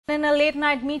In a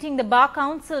late-night meeting, the Bar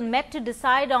Council met to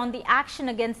decide on the action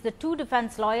against the two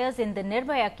defense lawyers in the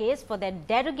Nirbhaya case for their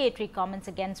derogatory comments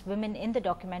against women in the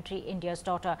documentary India's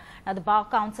Daughter. Now, the Bar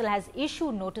Council has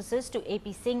issued notices to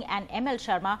AP Singh and ML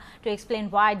Sharma to explain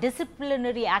why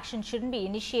disciplinary action shouldn't be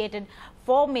initiated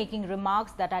for making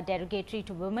remarks that are derogatory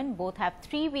to women. Both have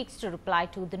 3 weeks to reply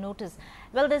to the notice.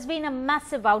 Well, there's been a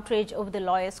massive outrage over the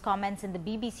lawyers' comments in the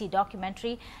BBC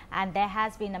documentary, and there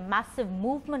has been a massive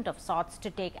movement of sorts to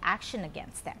take action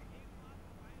against them.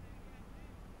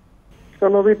 So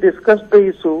now we discussed the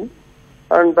issue,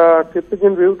 and keeping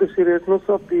in view the seriousness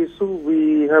of the issue,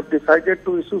 we have decided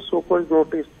to issue so-called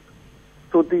notice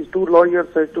to these two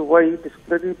lawyers as to why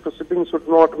disciplinary proceedings should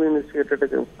not be initiated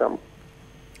against them.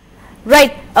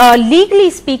 Right. Legally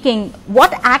speaking,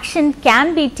 what action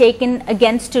can be taken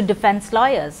against two defense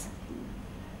lawyers?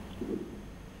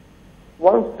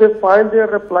 Once they file their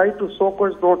reply to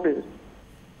so-called notice,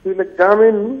 we'll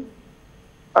examine,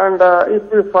 and if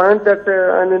we find that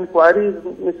an inquiry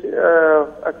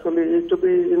actually is to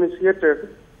be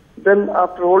initiated, then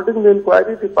after holding the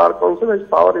inquiry, the Bar Council has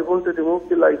power even to remove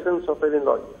the license of any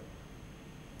lawyer.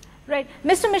 Right.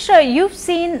 Mr. Mishra, you've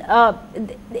seen,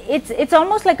 it's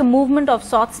almost like a movement of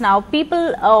sorts now.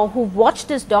 People who watched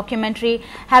this documentary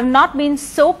have not been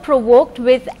so provoked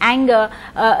with anger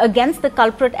against the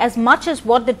culprit as much as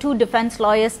what the two defense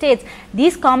lawyers states.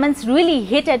 These comments really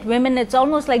hit at women. It's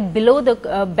almost like below the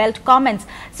belt comments.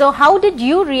 So how did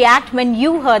you react when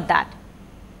you heard that?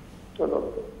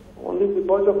 Only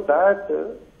because of that.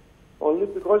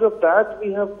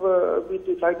 We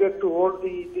decided to hold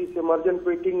this emergent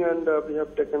meeting, and we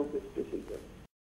have taken this decision.